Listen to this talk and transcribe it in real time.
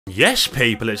Yes,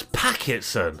 people, it's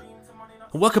Packetson.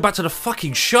 And welcome back to the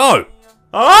fucking show.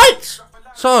 Alright?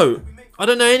 So, I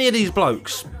don't know any of these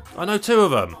blokes. I know two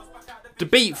of them. The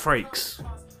Beatfreakz.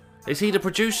 Is he the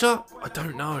producer? I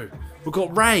don't know. We've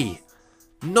got RAYE.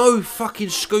 No fucking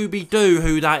Scooby-Doo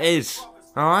who that is.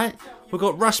 Alright? We've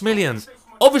got Russ Millions.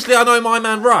 Obviously, I know my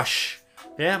man Rush.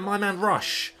 Yeah, my man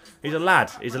Rush. He's a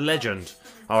lad. He's a legend.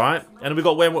 Alright? And we've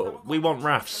got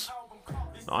wewantwraiths.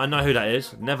 I know who that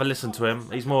is. Never listened to him.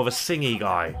 He's more of a singy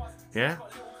guy. Yeah?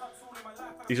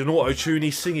 He's an auto-tuney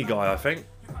singy guy, I think.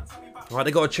 Right,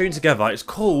 they got a tune together. It's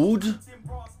called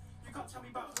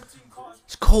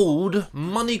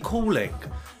Money Calling.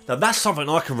 Now that's something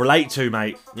I can relate to,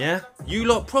 mate. Yeah? You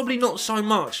lot probably not so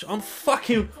much. I'm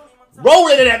fucking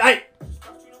rolling in it, mate.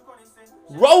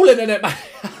 Rolling in it, mate.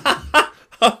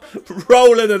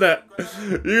 Rolling in it.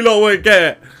 You lot won't get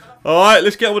it. Alright,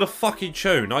 let's get on with a fucking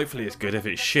tune. Hopefully it's good. If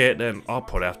it's shit, then I'll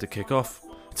probably have to kick off.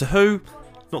 To who?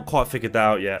 Not quite figured that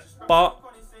out yet. But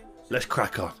let's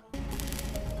crack on.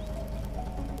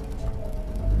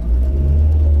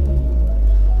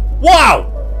 Wow!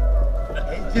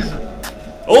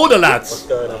 All the lads. What's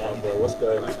going on, bro? What's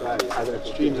going on?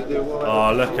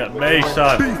 Oh, look at me,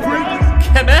 son.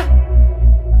 Come here.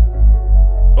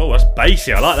 Oh, that's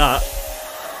bassy. I like that.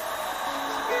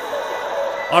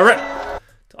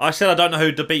 I said I don't know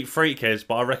who the Beatfreakz is,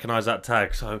 but I recognise that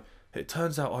tag. So it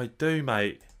turns out I do,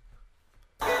 mate.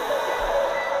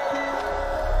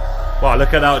 Wow,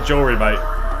 look at that jewellery, mate.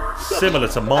 Similar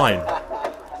to mine.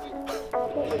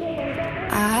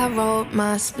 I wrote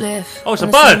my spliff. Oh, it's a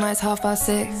bird.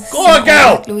 Go on,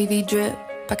 girl. Louis V drip.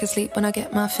 Back asleep when I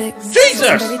get my fix. Jesus.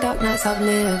 Some very dark nights I've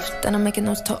lived. Then I'm making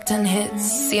those top 10 hits.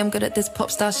 See, I'm good at this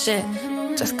pop star shit.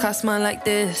 Just cast mine like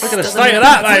this. Look at the state of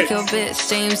that, mate. Your bitch,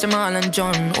 James, Jamal, and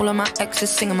John. All of my exes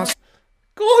singing my.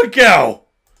 Go on, girl.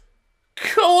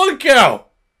 Go on,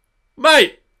 girl.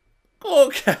 Mate. Go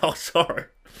on, girl. Sorry.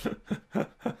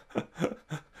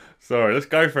 Sorry, let's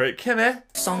go for it. Come here.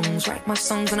 Songs, write my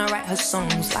songs and I write her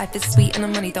songs. Life is sweet and the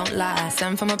money don't lie.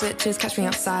 Send for my bitches, catch me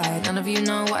outside. None of you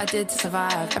know what I did to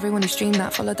survive. Everyone who streamed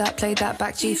that, followed that, played that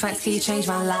back. Gee, thanks, key, changed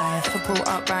my life. If I pull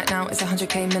up right now, it's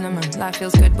 100k minimum. Life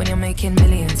feels good when you're making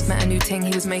millions. Met a new ting,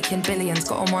 he was making billions.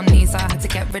 Got on one knee, so I had to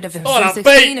get rid of him. Oh, that 16,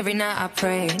 beat. every night I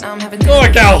pray. Now I'm having Go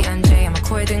on, girl. and J. I'm a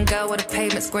Croydon girl with a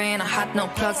pavement's grey, and I had no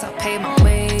plugs, I paid my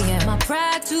way. Yeah. My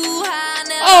pride too high,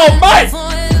 Oh, mate.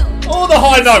 All the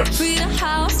high notes.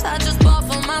 I just bought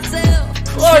for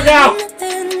myself. Look out!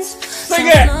 Sing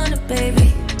it!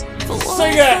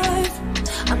 Sing it!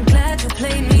 I'm glad you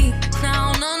played me.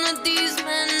 Now none of these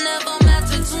men never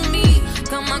matter to me.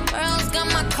 Got my girls, got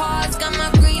my cars, got my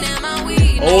green and my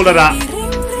weed. All of that.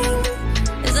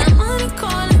 Is that money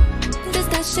calling?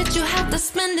 Just that shit you have to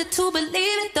spend it to believe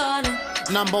it, darling.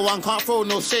 Number one, can't throw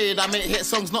no shade. I make hit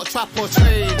songs, not trap or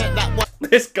trade. Hit that one.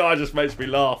 This guy just makes me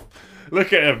laugh.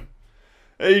 Look at him.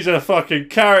 He's a fucking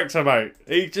character, mate.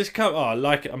 He just come. Oh, I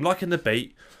like it. I'm liking the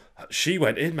beat. She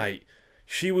went in, mate.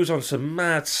 She was on some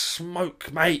mad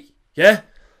smoke, mate. Yeah?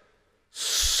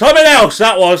 Something else,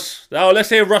 that was. Oh, let's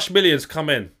hear Rush Millions come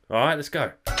in. Alright, let's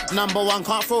go. Number one,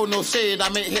 can't throw no shade. I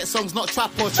make hit songs, not trap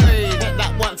or trade. Hit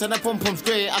that once and the pum pum's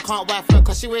great. I can't wife her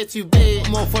cause she way too big.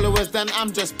 More followers than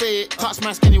I'm just bait. Touch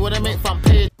my skin, you wanna make front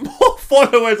page. More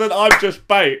followers than I'm just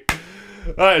bait.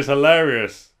 That is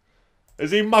hilarious. Is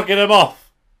he mugging him off?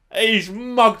 He's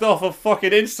mugged off a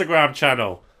fucking Instagram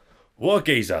channel. What a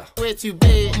geezer. Way too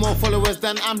big, more followers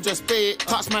than I'm just bait.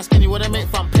 Touch my skin, you wanna make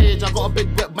front page. I got a big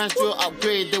whip, man's drill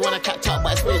upgrade. They wanna catch up,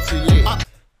 but it's way too late.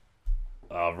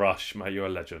 Oh, Rush, mate, you're a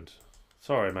legend.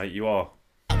 Sorry, mate, you are.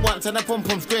 Once and the pum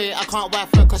pum's great. I can't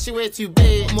wife her cause she way too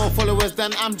big. More followers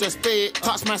than I'm just bait.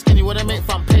 Touch my skin, you wanna make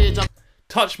front page.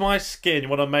 Touch my skin, you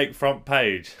wanna make front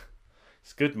page.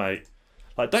 It's good, mate.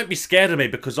 Like, don't be scared of me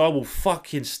because I will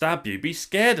fucking stab you. Be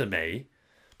scared of me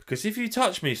because if you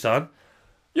touch me, son,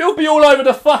 you'll be all over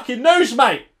the fucking news,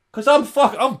 mate. Because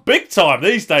I'm big time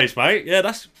these days, mate. Yeah,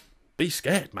 that's... Be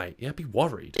scared, mate. Yeah, be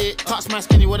worried. Touch my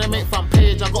skin, you wanna make front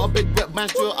page. I got a big whip,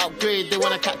 man's drill upgrade. They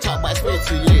wanna catch up, but it's way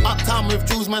too late. Uptown with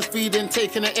jewels, man's feeding.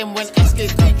 Taking it in when SK's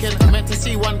speaking. Meant to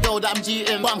see one girl that I'm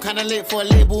cheating, but I'm kinda late for a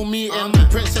label meeting.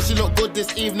 Prince said she look good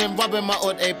this evening. Rubbing my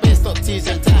odd A, base stop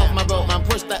teasing. Take off my belt, man,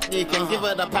 push that deacon. Give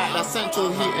her the pack, that's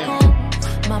central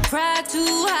heating. My pride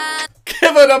too high.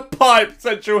 Give her the pipe,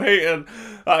 central heating.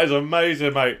 That is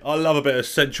amazing, mate. I love a bit of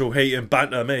central heating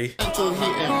banter, me. Central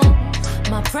heating.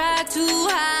 My pride too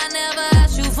high, never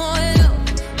asked you for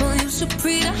help. Well, you should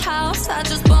pre the house I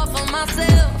just bought for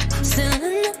myself. Still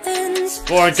in the ends.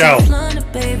 Boy, girl.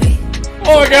 Baby.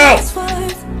 Boy, girl.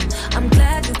 I'm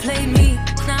glad you played me.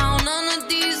 Now none of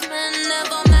these men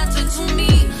never matter to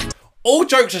me. all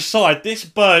jokes aside, this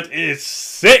bird is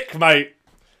sick, mate.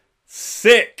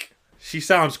 Sick. She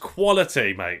sounds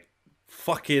quality, mate.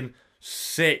 Fucking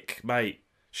sick, mate.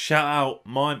 Shout out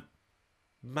my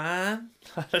man.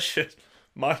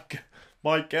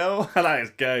 my girl.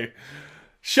 Let's go.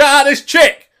 Shout out this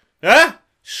chick. Yeah?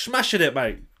 Smashing it,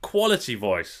 mate. Quality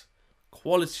voice.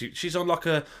 Quality. She's on like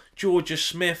a Georgia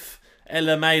Smith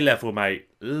LMA level, mate.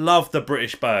 Love the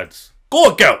British birds. Go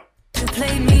on, girl. You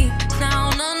play me. Now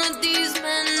none of these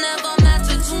men never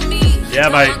matter to me. Yeah,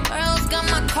 got mate. My girls, got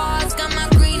my cars, got my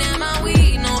green and my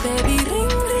weed. No, baby, ring,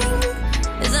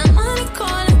 ring. Is that money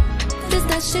calling? Is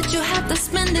that shit you have to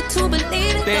spend it to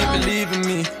believe it? They ain't believing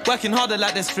me. Working harder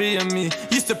like there's three of me.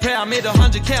 Used to pray I made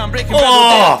 100K. I'm breaking bread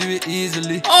all day. I do it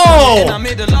easily. Oh! And I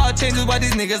made a lot of changes. Why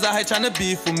these niggas out here trying to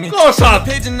beef with me? Go, son.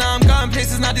 Page and now I'm going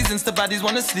places. Now these Insta baddies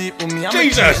wanna sleep with me. I'm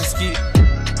Jesus. a cheat and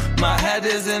ski. My head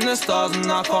is in the stars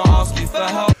and I can't ask you for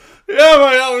help. Yeah,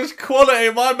 mate, that was quality.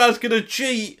 My man's gonna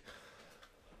cheat.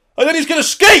 And then he's gonna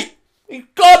skeet. He's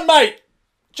gone, mate.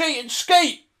 Cheat and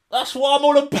skeet. That's what I'm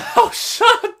all about,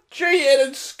 son. Cheating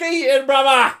and skeeting,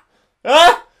 brother.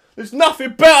 Huh? There's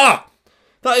nothing better.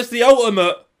 That is the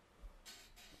ultimate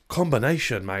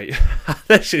combination, mate.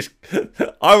 This is...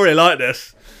 I really like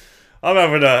this. I'm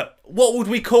having a... What would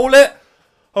we call it?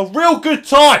 A real good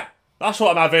time. That's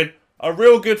what I'm having. A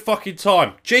real good fucking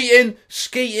time. Cheating,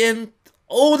 skeeting,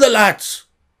 all the lads.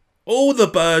 All the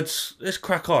birds. Let's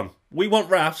crack on. We want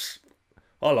wraiths.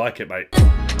 I like it, mate.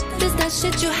 Is that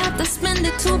shit you have to spend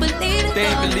it to believe it? They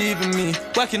ain't believing me.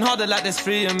 Working harder like there's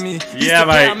three of me. Yeah,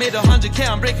 mate. I made 100K.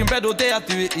 I'm breaking bread all day. I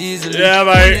do it easily. Yeah,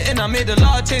 mate. And I made a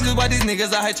lot of changes. Why these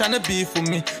niggas out here trying to beef with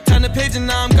me? Turn the page and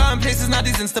now I'm going places. Now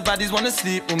these Insta baddies wanna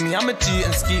sleep with me. I'm a cheat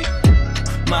and ski.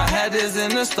 My head is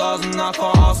in the stars and I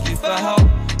can't ask you for help.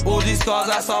 All these scars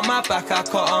that's on my back, I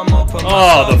cut them up.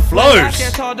 Oh, the flows. I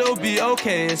get told it'll be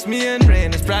okay. It's me and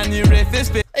Rain. It's brand new riff. It's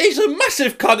big. He's a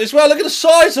massive cunt as well. Look at the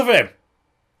size of him.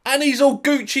 And he's all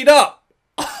Gucci'd up.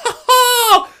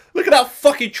 Look at that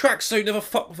fucking tracksuit. Never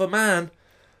fuck with a man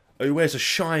who wears a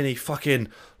shiny fucking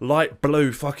light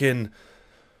blue fucking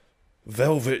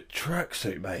velvet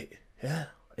tracksuit, mate. Yeah?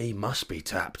 He must be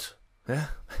tapped. Yeah?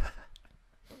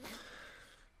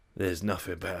 There's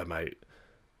nothing better, mate,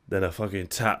 than a fucking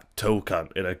tapped toe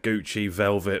cunt in a Gucci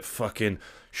velvet fucking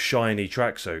shiny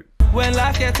tracksuit. When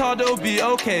life gets hard, it'll be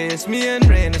okay. It's me and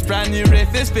Rain. It's brand new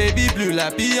riff. It's baby blue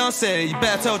like Beyonce. You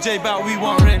better tell Jay about we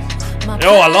want rain.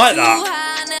 Oh, I like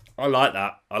that. I like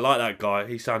that. I like that guy.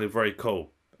 He sounded very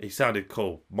cool. He sounded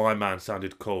cool. My man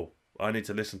sounded cool. I need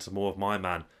to listen to more of my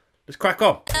man. Let's crack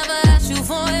on. Never asked you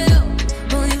for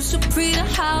help. Well, you should pre the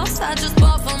house I just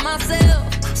bought for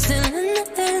myself. Still in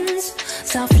the ends,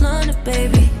 South London,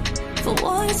 baby. For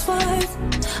what it's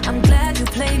worth, I'm glad you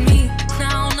played me.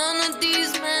 Now none of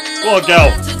these men Go on, girl.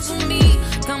 matter to me.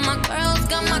 Got my girls,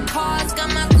 got my cars,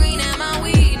 got my green and my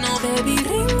weed. No, baby,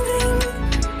 ring, ring.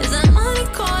 Is that money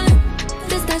calling?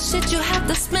 Is that shit you have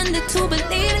to spend it to believe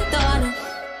it, darling?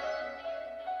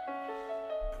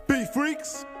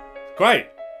 Beatfreakz. Great.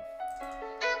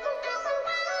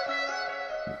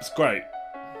 It's great.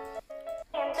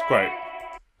 It's great.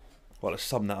 Well, let's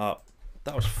sum that up.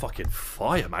 That was fucking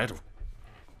fire, mate.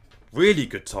 Really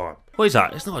good time. What is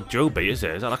that? It's not a drill beat, is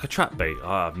it? Is that like a trap beat?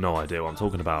 I have no idea what I'm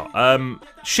talking about.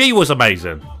 She was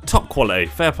amazing. Top quality.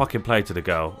 Fair fucking play to the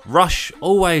girl. Rush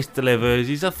always delivers.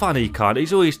 He's a funny cunt.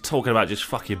 He's always talking about just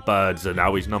fucking birds and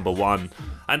how he's #1.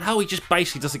 And how he just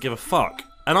basically doesn't give a fuck.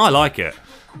 And I like it.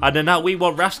 And then that We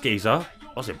Want Wraiths geezer,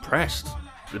 I was impressed.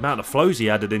 The amount of flows he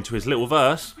added into his little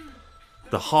verse.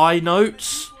 The high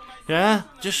notes. Yeah,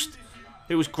 just...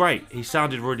 It was great. He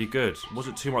sounded really good.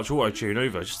 Wasn't too much auto-tune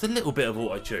either. Just a little bit of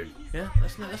auto-tune. Yeah,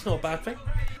 that's not a bad thing.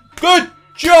 Good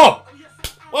job!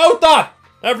 Well done,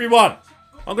 everyone.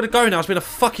 I'm going to go now. It's been a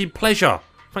fucking pleasure.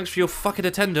 Thanks for your fucking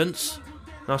attendance.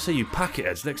 And I'll see you packet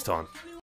heads next time.